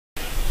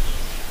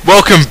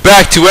Welcome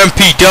back to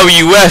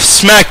MPWF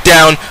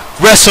Smackdown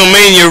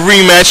Wrestlemania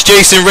Rematch.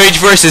 Jason Rage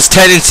versus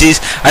Tendanciz.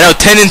 I know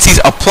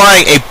Tendanciz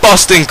applying a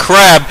Boston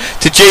Crab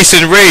to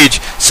Jason Rage,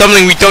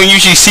 something we don't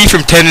usually see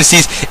from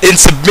Tendanciz in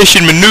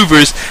submission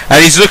maneuvers, and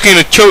he's looking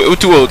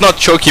to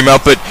not choke him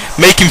out, but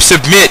make him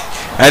submit.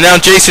 And now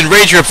Jason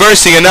Rage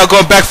reversing and now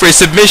going back for a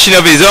submission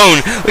of his own.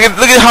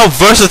 Look at how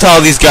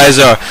versatile these guys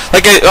are.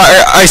 Like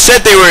I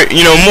said, they were,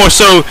 you know, more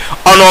so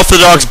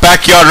unorthodox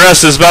backyard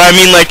wrestlers, but I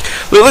mean, like,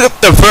 look at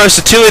the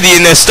versatility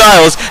in their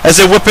styles as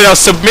they're whipping out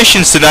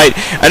submissions tonight.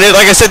 And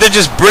like I said, they're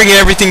just bringing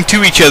everything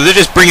to each other. They're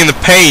just bringing the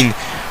pain.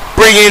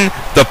 Bringing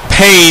the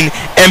pain,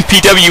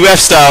 MPWF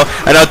style.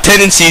 And now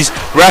Tendanciz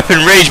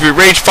rapping Rage, but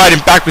Rage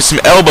fighting back with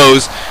some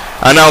elbows.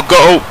 And now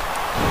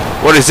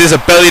what is this? A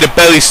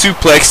belly-to-belly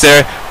suplex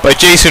there by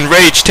Jason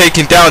Rage,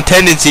 taking down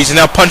Tendanciz and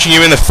now punching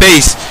him in the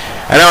face.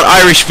 And now an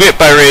Irish whip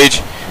by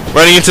Rage,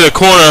 running into the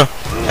corner,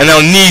 and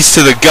now knees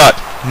to the gut.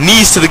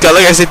 Knees to the gut.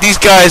 Like I said, these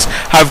guys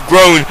have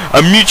grown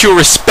a mutual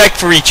respect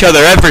for each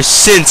other ever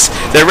since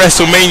their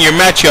WrestleMania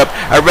matchup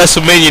at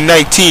WrestleMania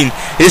 19.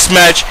 This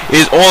match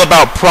is all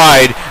about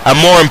pride,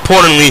 and more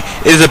importantly,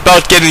 it is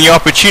about getting the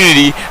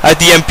opportunity at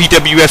the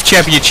MPWF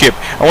Championship.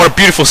 And what a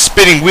beautiful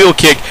spinning wheel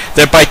kick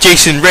there by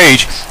Jason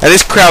Rage. And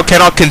this crowd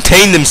cannot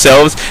contain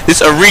themselves.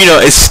 This arena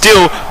is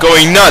still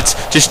going nuts,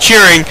 just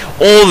cheering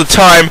all the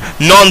time,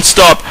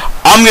 non-stop.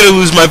 I'm gonna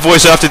lose my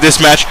voice after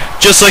this match,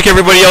 just like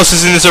everybody else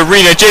is in this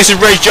arena. Jason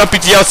Rage jumping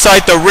to the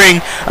outside the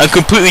ring and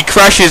completely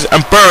crashes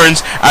and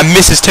burns and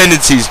misses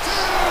Tendanciz.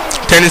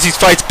 Tendanciz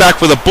fights back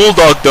with a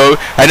bulldog though,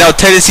 and now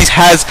Tendanciz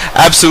has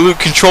absolute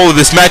control of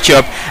this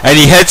matchup, and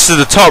he heads to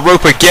the top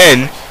rope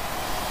again.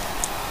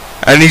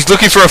 And he's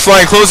looking for a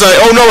flying clothesline.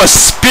 Oh no, a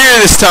spear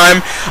this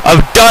time.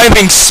 A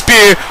diving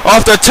spear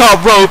off the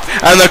top rope,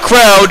 and the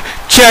crowd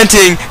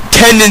chanting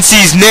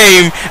Tendanciz's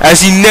name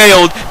as he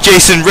nailed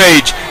Jason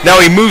Rage.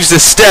 Now he moves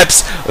the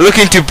steps,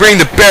 looking to bring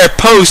the bare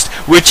post,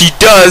 which he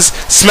does.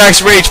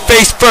 Smacks Rage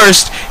face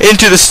first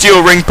into the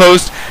steel ring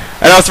post,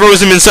 and now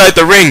throws him inside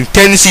the ring.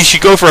 Tendanciz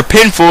should go for a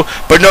pinfall,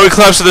 but no, he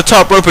climbs to the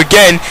top rope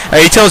again,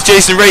 and he tells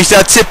Jason Rage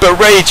that's it, but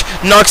Rage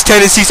knocks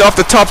Tendanciz off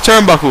the top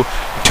turnbuckle.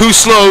 Too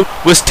slow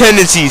was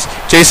Tendanciz.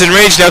 Jason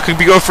Rage now could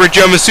be going for a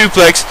German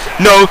suplex.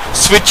 No,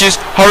 switches,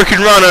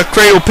 Hurricane Rana,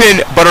 cradle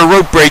pin, but a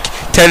rope break.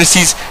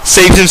 Tendanciz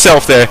saves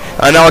himself there.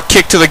 And now a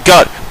kick to the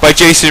gut by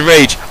Jason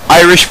Rage.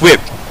 Irish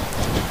whip.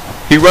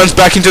 He runs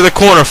back into the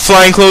corner,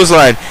 flying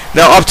clothesline.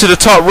 Now up to the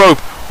top rope.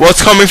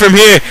 What's coming from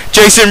here?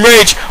 Jason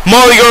Rage,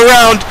 Molly go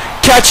around,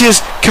 catches,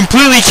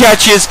 completely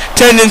catches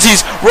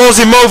Tendanciz, rolls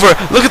him over.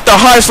 Look at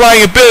the high-flying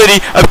ability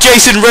of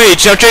Jason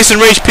Rage. Now Jason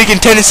Rage picking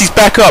Tendanciz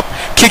back up.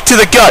 Kick to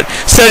the gut,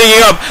 setting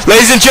it up.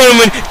 Ladies and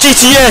gentlemen,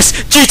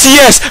 GTS,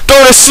 go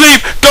to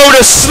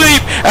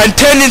sleep, and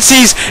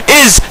Tendanciz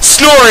is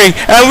snoring,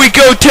 and we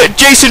go to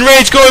Jason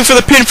Rage going for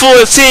the pinfall,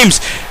 it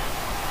seems.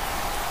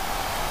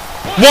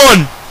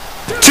 1,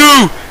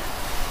 2,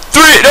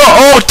 3, no,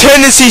 oh,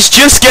 Tendanciz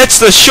just gets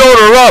the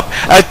shoulder up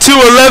at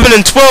 2:11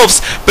 and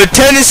 12ths, but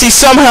Tendanciz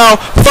somehow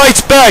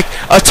fights back.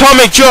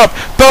 Atomic drop,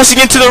 bouncing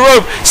into the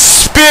rope.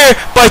 Spear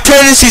by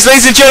Tendanciz,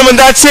 ladies and gentlemen,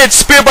 that's it.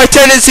 Spear by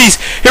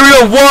Tendanciz. Here we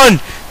go, 1,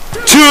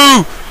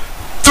 2,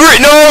 3,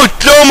 no,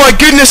 my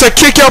goodness, a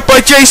kick out by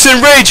Jason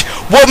Rage.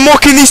 What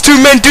more can these two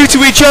men do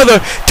to each other?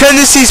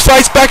 Tendanciz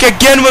fights back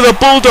again with a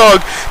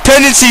bulldog.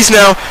 Tendanciz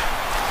now,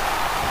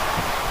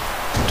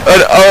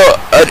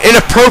 an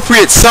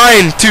inappropriate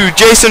sign to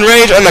Jason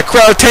Rage and the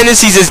crowd.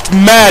 Tendanciz is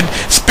mad.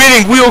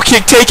 Spinning wheel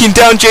kick taking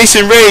down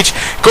Jason Rage.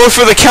 Going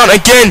for the count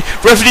again.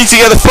 Referee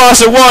together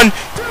faster. 1,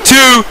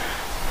 2,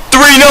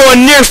 3. No, a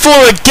near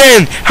fall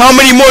again. How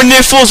many more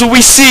near falls will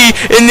we see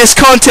in this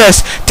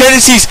contest?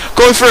 Tendanciz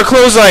going for a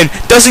clothesline.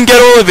 Doesn't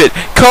get all of it.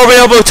 Carbon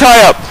elbow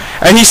tie up.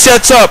 And he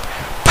sets up.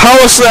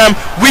 Power slam,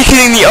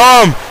 weakening the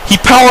arm. He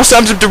power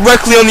slams him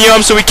directly on the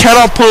arm so he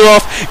cannot pull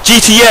off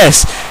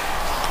GTS.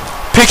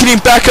 Picking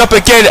him back up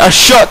again, a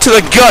shot to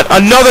the gut,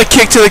 another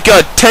kick to the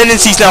gut.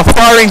 Tendanciz now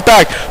firing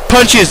back,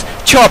 punches,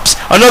 chops,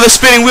 another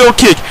spinning wheel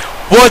kick.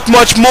 What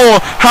much more,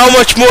 how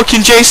much more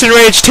can Jason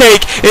Rage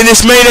take in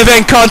this main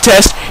event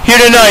contest here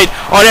tonight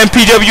on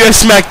MPWF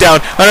Smackdown?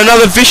 And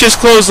another vicious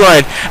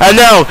clothesline. And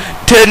now,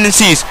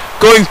 Tendanciz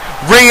going,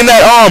 ringing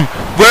that arm,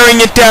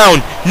 wearing it down.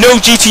 No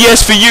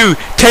GTS for you.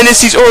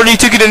 Tendanciz already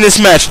took it in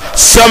this match.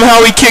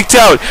 Somehow he kicked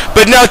out.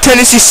 But now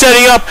Tendanciz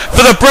setting up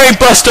for the brain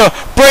buster.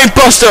 Brain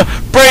buster.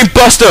 Brain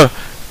buster.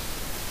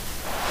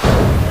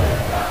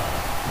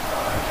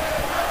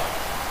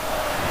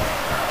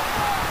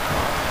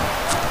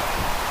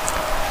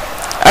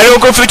 And he'll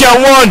go for the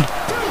count. 1,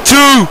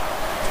 2,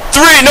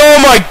 3. No,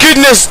 my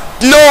goodness.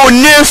 No,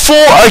 near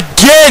fall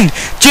again.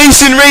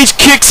 Jason Rage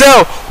kicks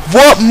out.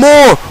 What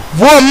more?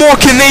 What more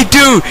can they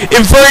do?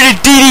 Inverted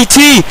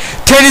DDT.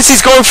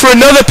 Tendanciz going for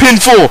another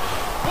pinfall.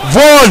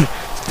 1,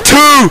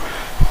 2, 3.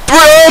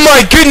 Oh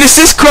my goodness,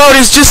 this crowd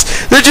is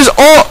they're just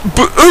all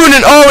oohing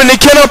and ahhing.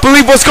 They cannot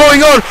believe what's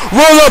going on.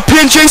 Roll up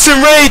pin, Jason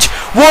Rage.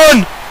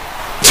 1,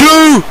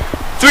 2,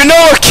 3. No,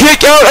 a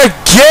kick out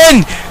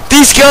again.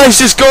 These guys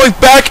just going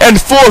back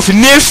and forth,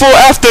 near fall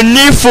after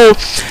near fall.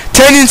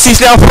 Tendanciz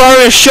now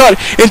firing a shot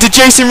into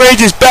Jason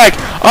Rage's back.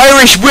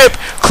 Irish whip,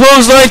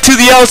 clothesline to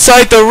the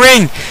outside the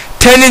ring.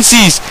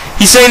 Tendanciz,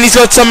 he's saying he's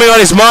got something on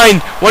his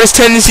mind. What is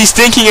Tendanciz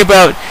thinking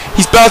about?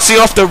 He's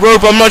bouncing off the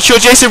rope, I'm not sure.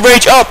 Jason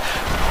Rage up.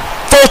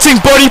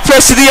 Vaulting body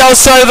press to the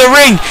outside of the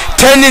ring.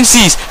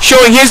 Tendanciz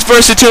showing his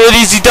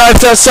versatility as he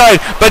dives outside,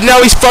 but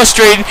now he's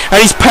frustrated and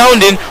he's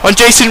pounding on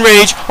Jason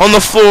Rage on the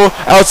floor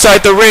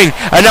outside the ring.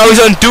 And now he's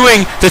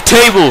undoing the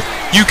table.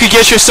 You could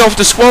get yourself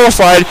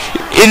disqualified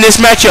in this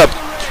matchup.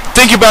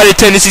 Think about it,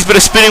 Tendanciz, but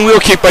a spinning wheel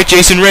kick by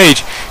Jason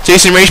Rage.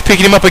 Jason Rage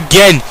picking him up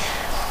again.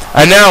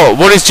 And now,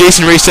 what is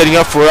Jason Rage setting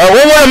up for? Oh,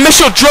 what a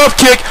missile drop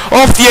kick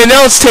off the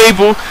announce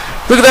table.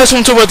 Look at that, that's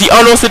what I'm talking about, the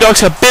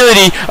unorthodox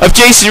ability of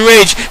Jason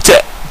Rage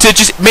to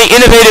just make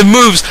innovative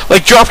moves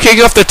like drop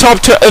kicking off the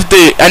top of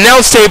the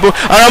announce table,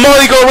 and I'm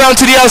only go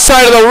around to the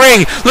outside of the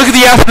ring. Look at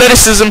the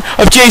athleticism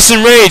of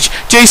Jason Rage.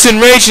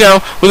 Jason Rage now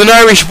with an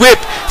Irish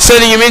whip,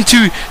 sending him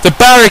into the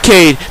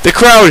barricade. The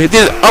crowd is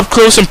up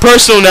close and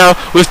personal now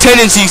with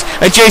Tendanciz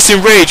and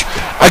Jason Rage.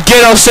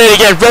 Again, I'll say it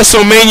again,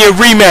 Wrestlemania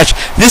Rematch.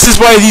 This is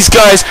why these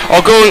guys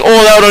are going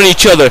all out on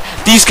each other.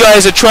 These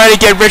guys are trying to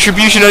get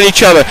retribution on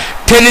each other.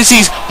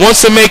 Tendanciz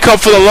wants to make up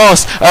for the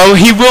loss.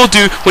 He will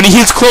do when he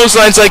hits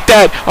clotheslines like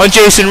that on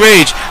Jason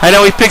Rage. And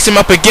now he picks him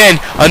up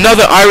again.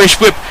 Another Irish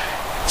whip,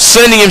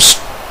 sending him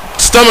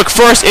stomach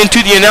first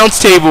into the announce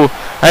table.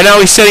 And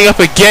now he's setting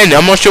up again.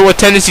 I'm not sure what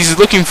Tendanciz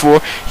is looking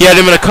for. He had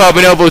him in a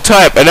carbon elbow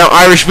tie-up. And now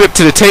Irish whip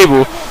to the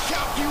table.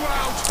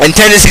 And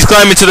Tendanciz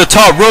climbing to the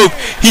top rope.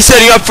 He's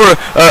setting up for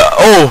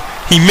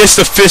he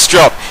missed the fist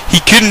drop. He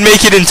couldn't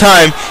make it in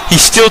time. He's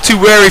still too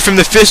wary from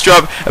the fist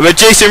drop. But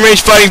Jason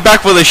Rage fighting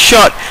back with a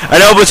shot, an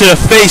elbow to the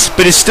face,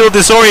 but is still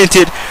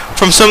disoriented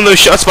from some of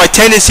those shots by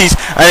Tendanciz.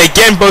 And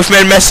again, both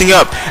men messing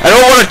up. And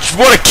oh,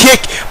 what a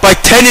kick by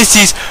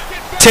Tendanciz,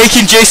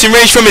 taking Jason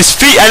Rage from his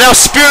feet and now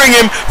spearing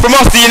him from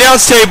off the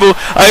announce table.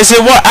 I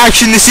said, what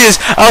action this is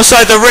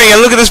outside the ring.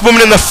 And look at this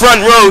woman in the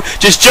front row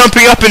just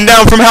jumping up and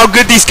down from how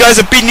good these guys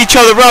are beating each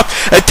other up.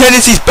 And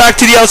Tendanciz back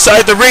to the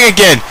outside of the ring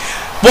again.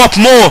 What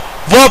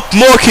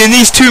more can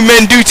these two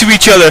men do to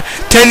each other?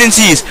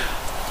 Tendanciz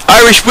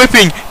Irish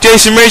whipping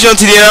Jason Rage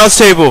onto the announce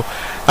table.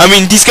 I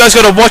mean, these guys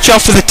got to watch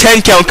out for the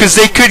 10 count because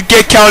they could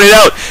get counted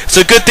out. It's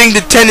a good thing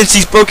that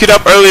Tendanciz broke it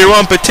up earlier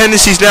on, but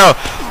Tendanciz now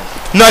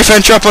knife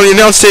and trap on the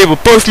announce table.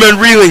 Both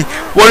men reeling.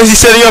 What is he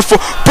setting up for?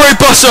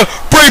 Brainbuster!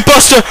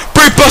 Brainbuster!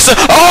 Brainbuster!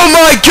 Oh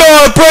my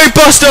god!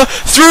 Brainbuster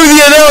through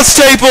the announce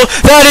table.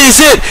 That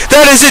is it.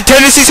 That is it.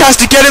 Tendanciz has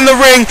to get in the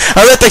ring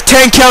and let the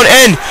 10 count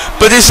end.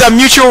 But there's a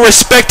mutual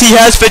respect he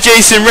has for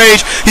Jason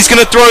Rage. He's going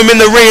to throw him in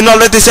the ring and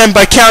not let this end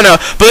by countout.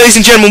 But ladies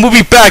and gentlemen, we'll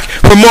be back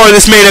for more of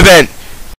this main event.